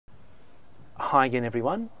Hi again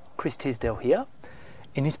everyone, Chris Tisdell here.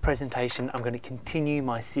 In this presentation I'm going to continue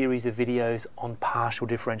my series of videos on partial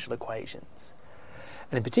differential equations.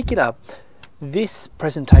 And in particular, this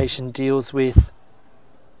presentation deals with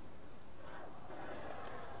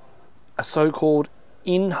a so-called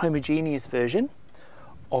inhomogeneous version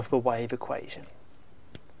of the wave equation.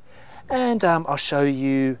 And I'll show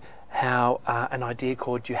you how an idea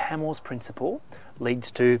called Duhamel's principle leads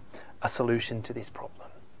to a solution to this problem.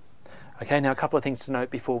 Okay, now a couple of things to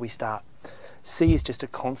note before we start. C is just a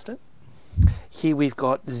constant. Here we've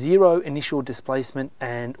got zero initial displacement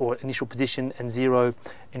or initial position and zero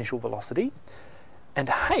initial velocity.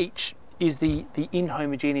 And H is the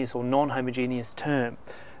inhomogeneous or non-homogeneous term.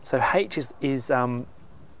 So H is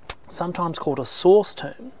sometimes called a source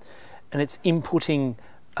term, and it's inputting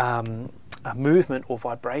a movement or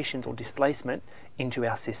vibrations or displacement into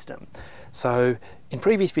our system. So in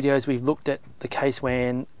previous videos we've looked at the case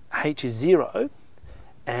when H is 0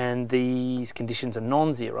 and these conditions are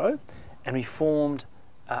non-zero, and we formed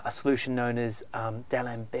a solution known as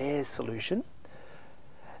D'Alembert's solution.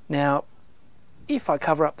 Now if I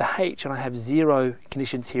cover up the H and I have zero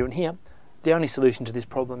conditions here and here, the only solution to this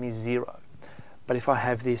problem is 0. But if I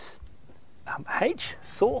have this H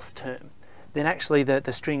source term, then actually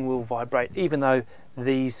the string will vibrate even though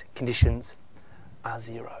these conditions are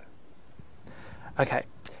 0. Okay,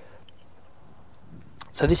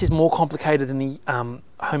 so this is more complicated than the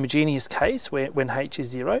homogeneous case when H is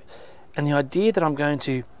 0, and the idea that I'm going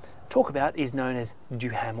to talk about is known as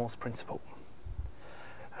Duhamel's principle.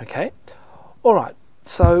 Okay, alright,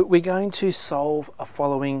 so we're going to solve a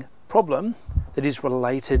following problem that is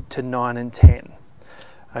related to 9 and 10.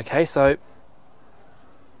 Okay, so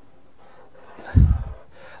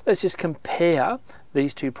let's just compare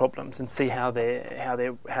these two problems and see how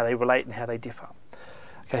they relate and how they differ.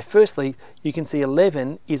 Okay, firstly, you can see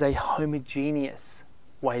 11 is a homogeneous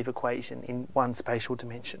wave equation in one spatial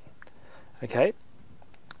dimension. Okay,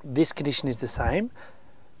 this condition is the same.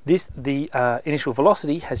 The initial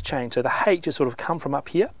velocity has changed, so the H has sort of come from up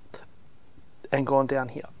here and gone down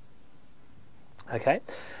here. Okay,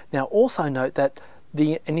 now also note that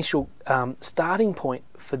the initial starting point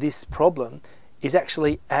for this problem is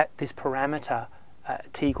actually at this parameter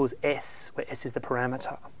t equals s, where s is the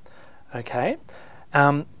parameter. Okay,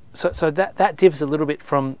 so that differs a little bit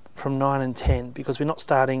from 9 and 10 because we're not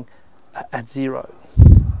starting at 0.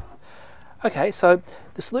 Okay, so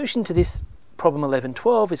the solution to this problem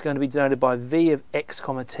 11-12 is going to be denoted by v of x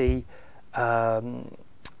comma t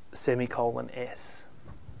semicolon s.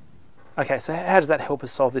 Okay, so how does that help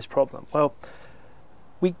us solve this problem? Well,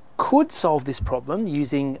 we could solve this problem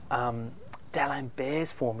using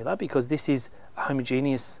D'Alembert's formula, because this is a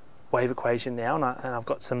homogeneous wave equation now, and I've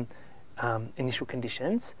got some initial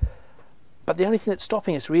conditions. But the only thing that's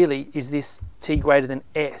stopping us really is this t greater than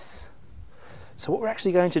s. So what we're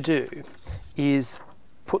actually going to do is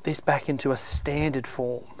put this back into a standard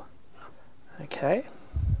form. Okay.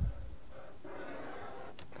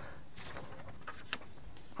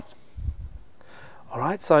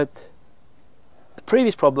 Alright, so the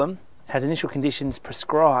previous problem has initial conditions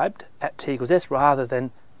prescribed at t equals s rather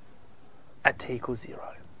than at t equals 0.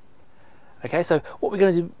 Okay, so what we're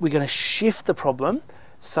going to do, we're going to shift the problem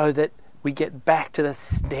so that we get back to the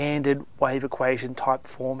standard wave equation type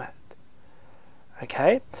format.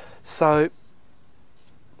 Okay, so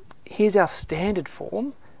here's our standard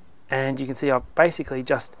form, and you can see I've basically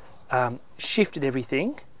just shifted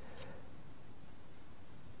everything.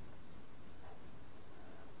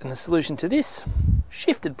 And the solution to this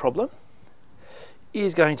shifted problem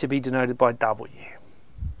is going to be denoted by W.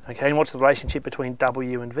 Okay, and what's the relationship between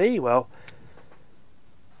W and V? Well,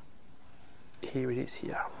 here it is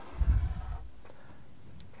here.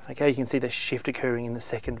 Okay, you can see the shift occurring in the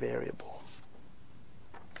second variable.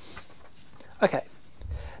 Okay,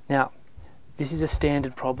 now this is a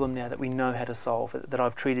standard problem now that we know how to solve, that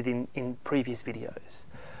I've treated in previous videos.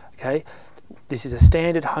 Okay, this is a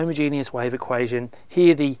standard homogeneous wave equation.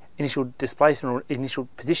 Here the initial displacement or initial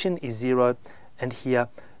position is 0, and here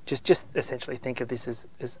just essentially think of this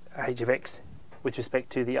as h of x with respect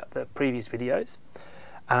to the previous videos.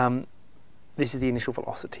 This is the initial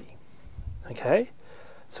velocity. Okay,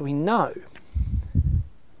 so we know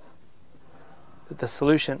that the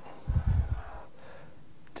solution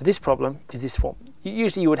to this problem is this form.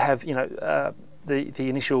 Usually you would have, you know, the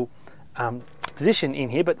initial position in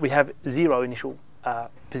here, but we have 0 initial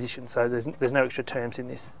position, so there's no extra terms in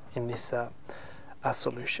this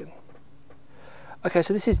solution. Okay,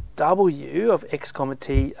 so this is W of x comma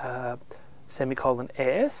t semicolon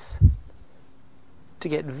s. To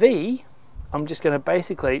get V, I'm just going to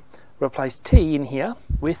basically replace t in here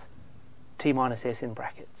with t minus s in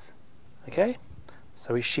brackets. Okay,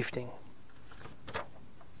 so we're shifting.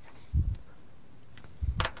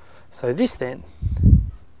 So this then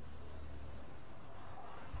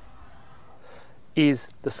is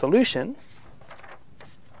the solution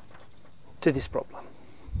to this problem.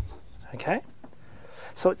 Okay,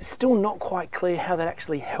 so it's still not quite clear how that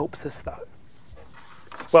actually helps us though.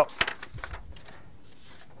 Well,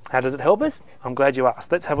 how does it help us? I'm glad you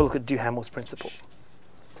asked. Let's have a look at Duhamel's principle.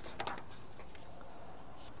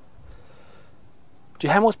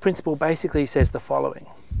 Duhamel's principle basically says the following.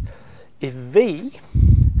 If V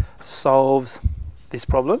solves this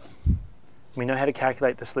problem, we know how to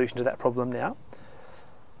calculate the solution to that problem now,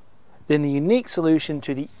 then the unique solution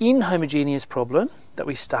to the inhomogeneous problem that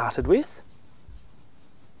we started with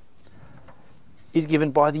is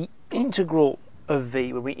given by the integral of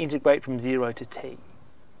V when we integrate from 0 to t.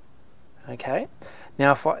 Okay,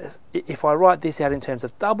 now if I write this out in terms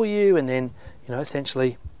of W, and then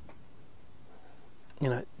essentially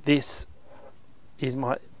this is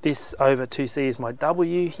this over 2c is my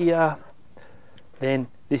W here, then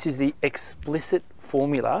this is the explicit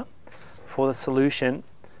formula for the solution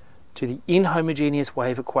to the inhomogeneous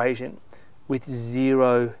wave equation with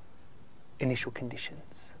 0 initial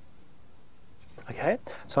conditions. Okay,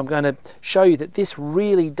 so I'm going to show you that this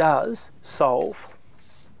really does solve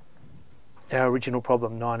our original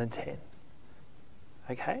problem 9 and 10.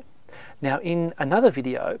 Okay, now in another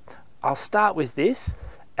video I'll start with this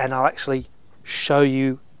and I'll actually show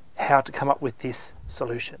you how to come up with this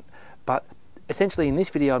solution, but essentially in this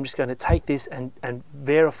video I'm just going to take this and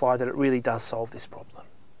verify that it really does solve this problem.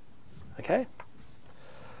 Okay,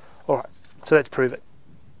 alright, so let's prove it.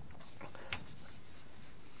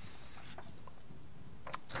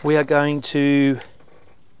 We are going to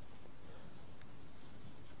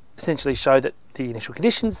essentially show that the initial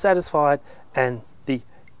conditions are satisfied and the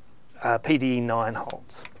PDE 9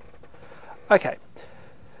 holds. Okay,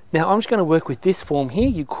 now I'm just going to work with this form here.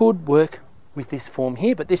 You could work with this form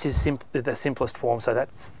here, but this is the simplest form, so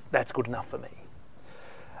that's good enough for me.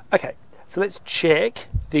 Okay, so let's check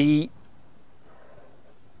the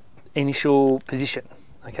initial position.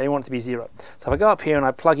 Okay, you want it to be 0. So if I go up here and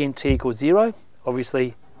I plug in t equals 0,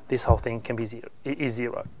 obviously this whole thing can be 0. It is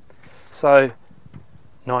 0. So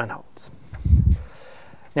 9 holds.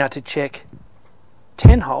 Now to check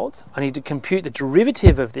 10 holds, I need to compute the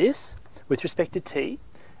derivative of this with respect to t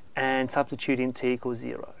and substitute in t equals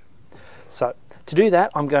 0. So to do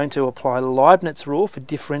that, I'm going to apply Leibniz rule for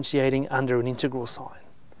differentiating under an integral sign.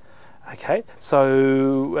 Okay,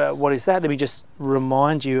 so what is that? Let me just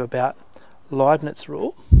remind you about Leibniz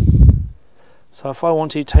rule. So if I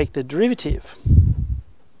want to take the derivative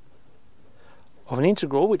of an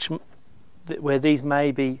integral, where these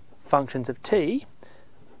may be functions of t,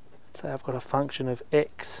 so I've got a function of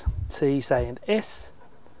x, t, say, and s,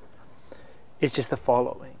 it's just the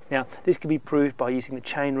following. Now, this can be proved by using the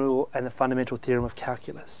chain rule and the fundamental theorem of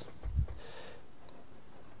calculus.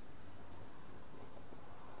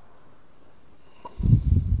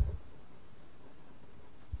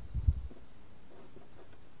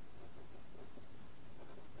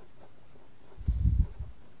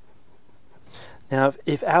 Now,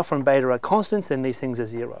 if alpha and beta are constants, then these things are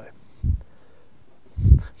 0.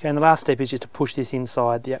 Okay, and the last step is just to push this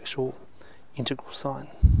inside the actual integral sign.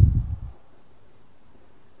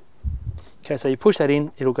 Okay, so you push that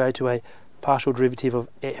in, it'll go to a partial derivative of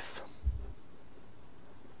f.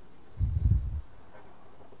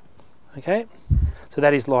 Okay, so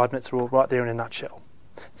that is Leibniz rule right there in a nutshell.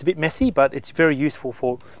 It's a bit messy, but it's very useful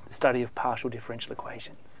for the study of partial differential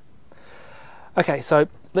equations. Okay, so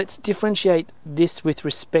let's differentiate this with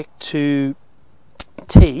respect to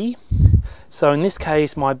t. So in this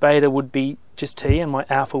case, my beta would be just t and my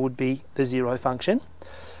alpha would be the 0 function.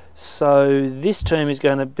 So this term is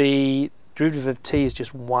going to be, derivative of t is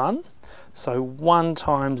just 1. So 1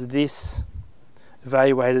 times this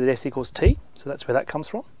evaluated at s equals t, so that's where that comes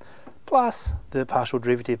from, plus the partial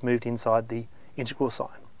derivative moved inside the integral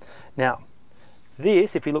sign. Now,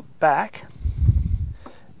 this, if we look back,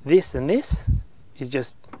 this and this is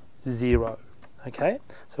just 0. Okay,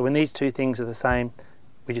 so when these two things are the same,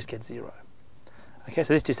 we just get 0. Okay,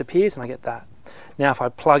 so this disappears and I get that. Now if I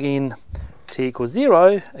plug in t equals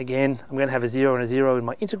 0, again I'm going to have a 0 and a 0 in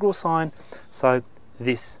my integral sign, so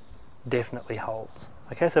this definitely holds.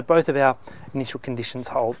 Okay, so both of our initial conditions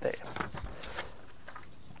hold there.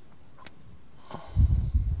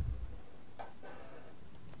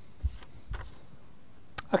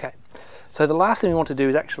 Okay, so the last thing we want to do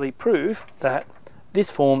is actually prove that this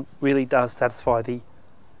form really does satisfy the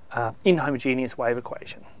inhomogeneous wave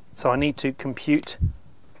equation. So I need to compute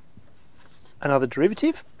another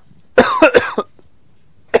derivative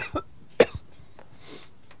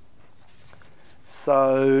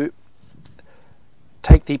So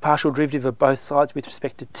take the partial derivative of both sides with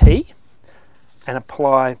respect to t and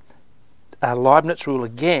apply Leibniz rule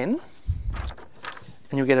again,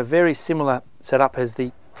 and you'll get a very similar setup as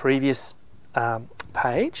the previous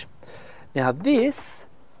page. Now this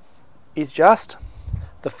is just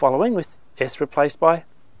the following with s replaced by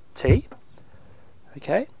t.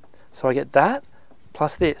 Okay, so I get that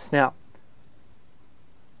plus this. Now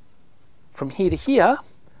from here to here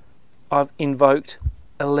I've invoked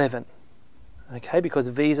 11, okay, because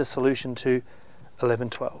v is a solution to 11,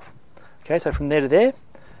 12. Okay, so from there to there,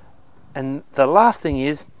 and the last thing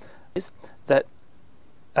is that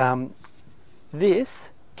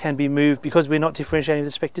this can be moved, because we're not differentiating with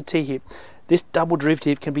respect to t here, this double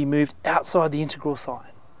derivative can be moved outside the integral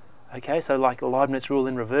sign. Okay, so like the Leibniz rule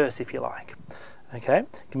in reverse, if you like. Okay,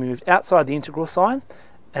 it can be moved outside the integral sign,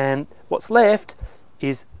 and what's left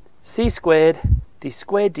is c squared d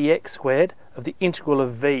squared dx squared of the integral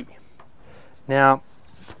of v. Now,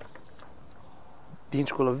 the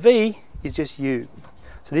integral of v is just u.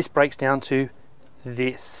 So this breaks down to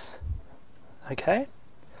this. Okay,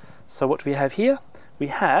 so what do we have here? We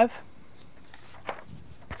have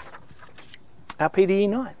our PDE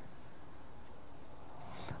 9.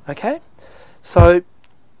 Okay, so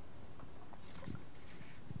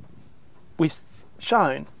we've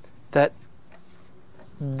shown that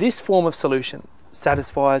this form of solution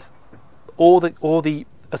satisfies all the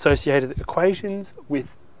associated equations with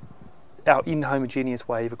our inhomogeneous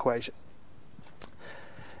wave equation.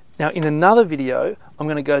 Now in another video I'm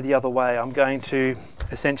going to go the other way. I'm going to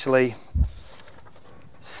essentially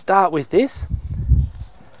start with this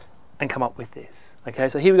and come up with this. Okay,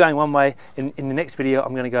 so here we're going one way. In the next video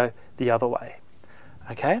I'm going to go the other way.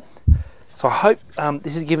 Okay, so I hope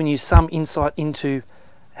this has given you some insight into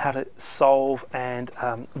how to solve and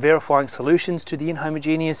verifying solutions to the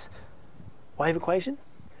inhomogeneous wave equation,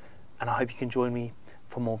 and I hope you can join me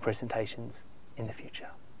for more presentations in the future.